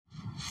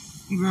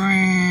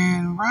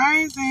Grand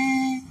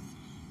Rising.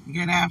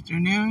 Good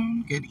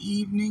afternoon, good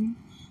evening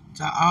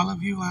to all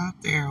of you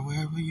out there,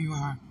 wherever you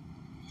are.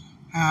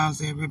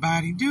 How's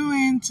everybody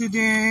doing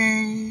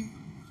today?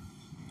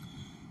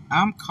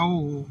 I'm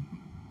cold.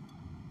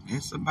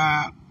 It's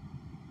about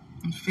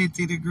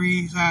 50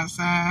 degrees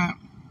outside.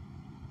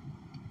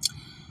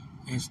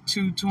 It's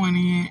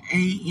 2:20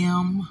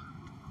 a.m.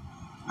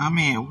 I'm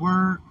at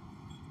work,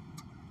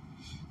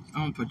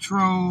 on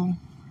patrol.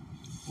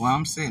 Well,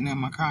 I'm sitting in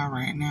my car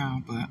right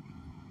now, but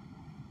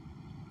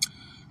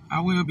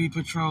I will be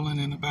patrolling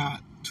in about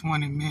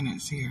 20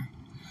 minutes here.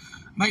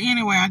 But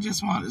anyway, I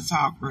just wanted to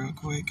talk real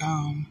quick.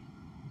 I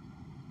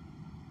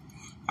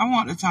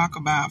want to talk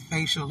about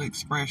facial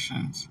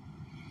expressions.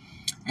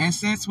 And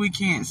since we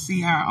can't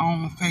see our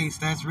own face,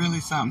 that's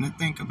really something to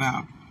think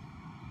about.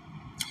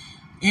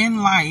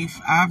 In life,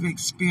 I've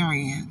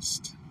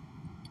experienced,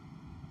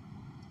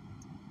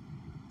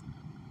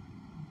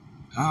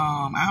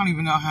 I don't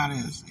even know how to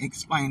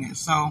explain it.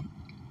 So,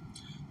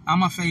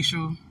 I'm a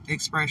facial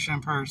expression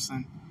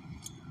person.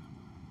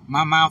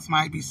 My mouth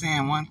might be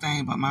saying one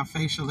thing, but my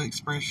facial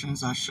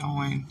expressions are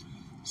showing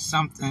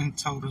something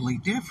totally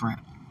different.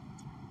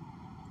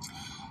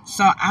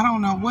 So I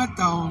don't know what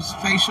those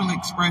facial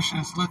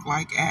expressions look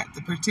like at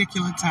the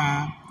particular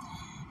time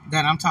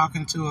that I'm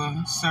talking to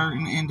a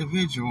certain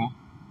individual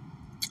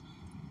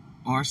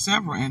or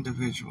several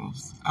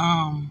individuals.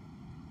 I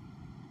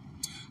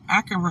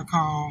can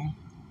recall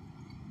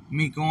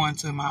me going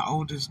to my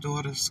oldest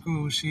daughter's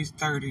school. She's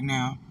 30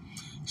 now.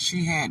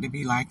 She had to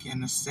be like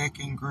in the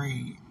second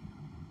grade.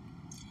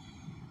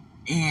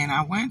 And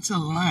I went to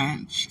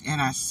lunch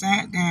and I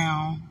sat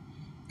down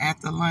at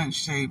the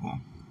lunch table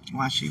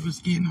while she was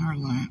getting her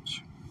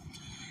lunch.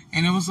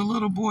 And there was a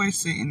little boy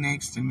sitting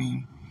next to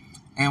me.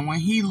 And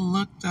when he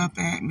looked up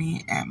at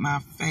me, at my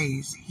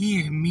face, he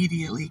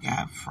immediately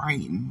got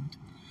frightened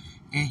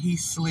and he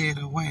slid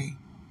away.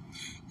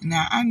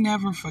 Now, I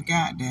never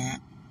forgot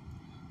that.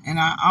 And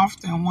I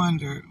often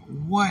wondered,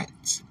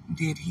 what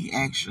did he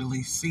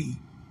actually see?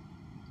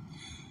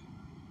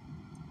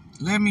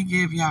 Let me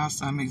give y'all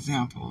some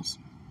examples.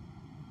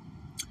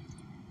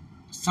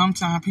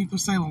 Sometimes people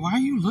say, well, why are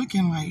you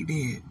looking like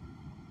that?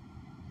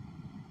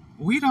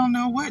 We don't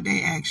know what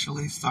they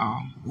actually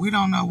saw. We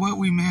don't know what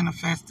we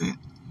manifested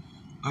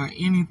or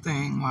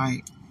anything.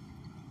 Like,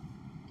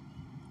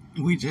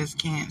 we just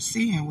can't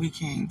see and we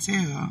can't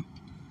tell.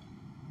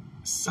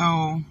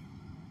 So,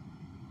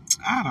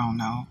 I don't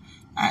know.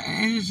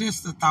 It's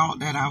just the thought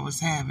that I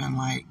was having,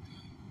 like,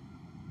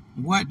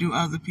 what do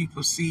other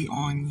people see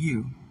on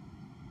you?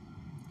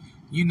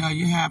 You know,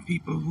 you have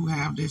people who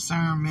have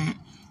discernment,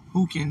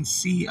 who can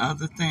see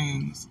other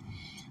things.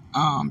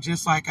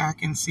 Just like I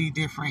can see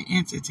different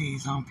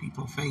entities on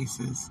people's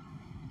faces,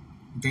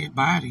 their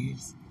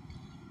bodies.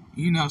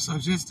 You know, so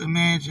just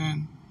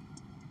imagine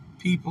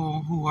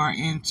people who are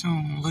in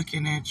tune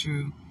looking at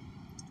you,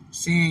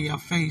 seeing your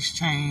face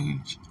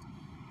change,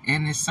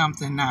 and it's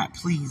something not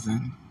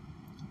pleasing.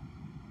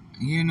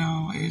 You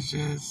know,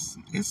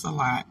 it's a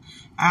lot.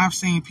 I've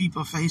seen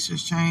people's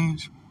faces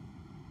change.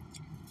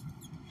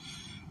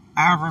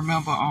 I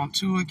remember on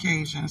 2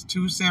 occasions,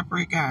 2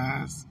 separate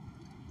guys,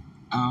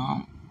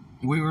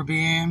 we were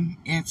being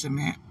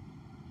intimate.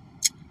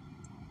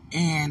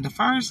 And the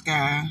first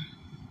guy,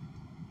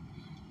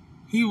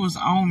 he was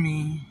on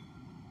me,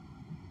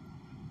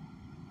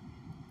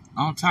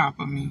 on top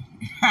of me.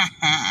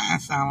 I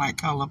sound like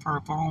Color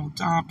Purple, on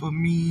top of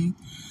me.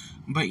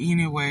 But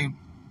anyway,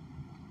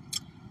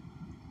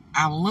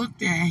 I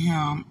looked at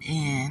him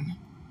and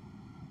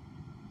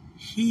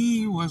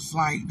he was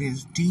like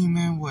this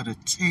demon with a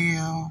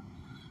tail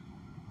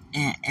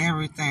and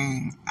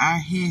everything. I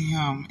hit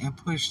him and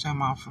pushed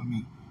him off of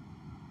me.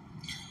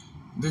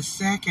 The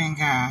second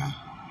guy,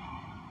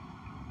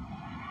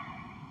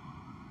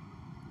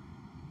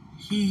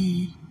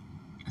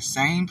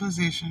 same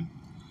position,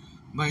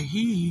 but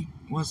he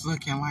was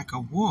looking like a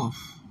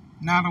wolf.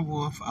 Not a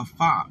wolf, a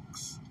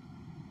fox.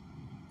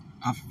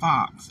 A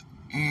fox.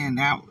 And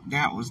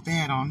that was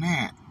that on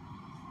that.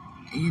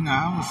 You know,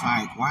 I was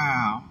like,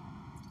 wow.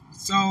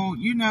 So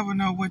you never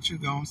know what you're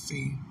going to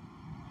see.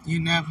 You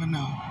never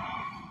know.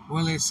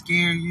 Will it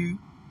scare you?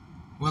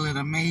 Will it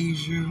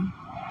amaze you?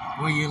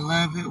 Will you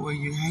love it? Will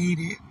you hate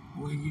it?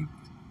 Will you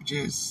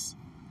just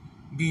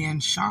be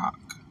in shock?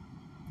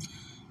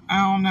 I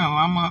don't know.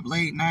 I'm up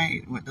late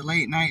night with the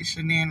late night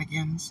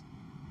shenanigans.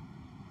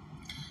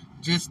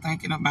 Just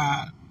thinking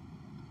about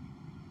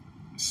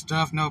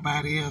stuff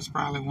nobody else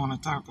probably want to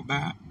talk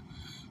about.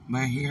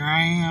 But here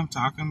I am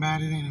talking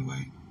about it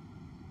anyway.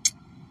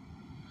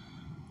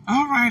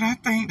 All right, I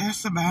think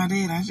that's about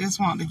it. I just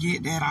want to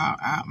get that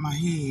out my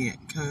head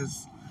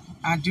because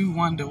I do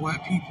wonder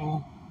what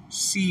people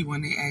see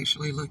when they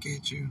actually look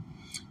at you.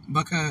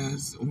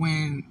 Because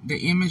when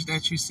the image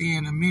that you see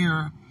in the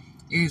mirror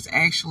is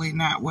actually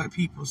not what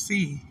people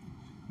see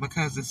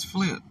because it's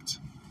flipped.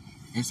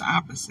 It's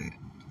opposite.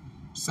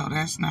 So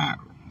that's not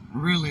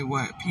really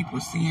what people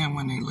see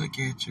when they look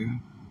at you.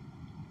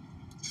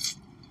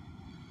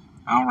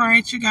 All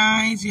right, you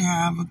guys, you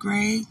have a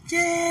great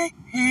day.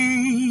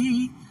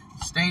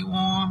 Stay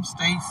warm,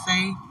 stay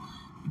safe,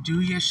 do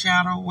your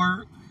shadow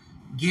work,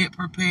 get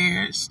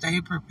prepared,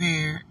 stay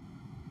prepared,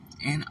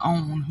 and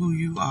own who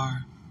you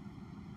are.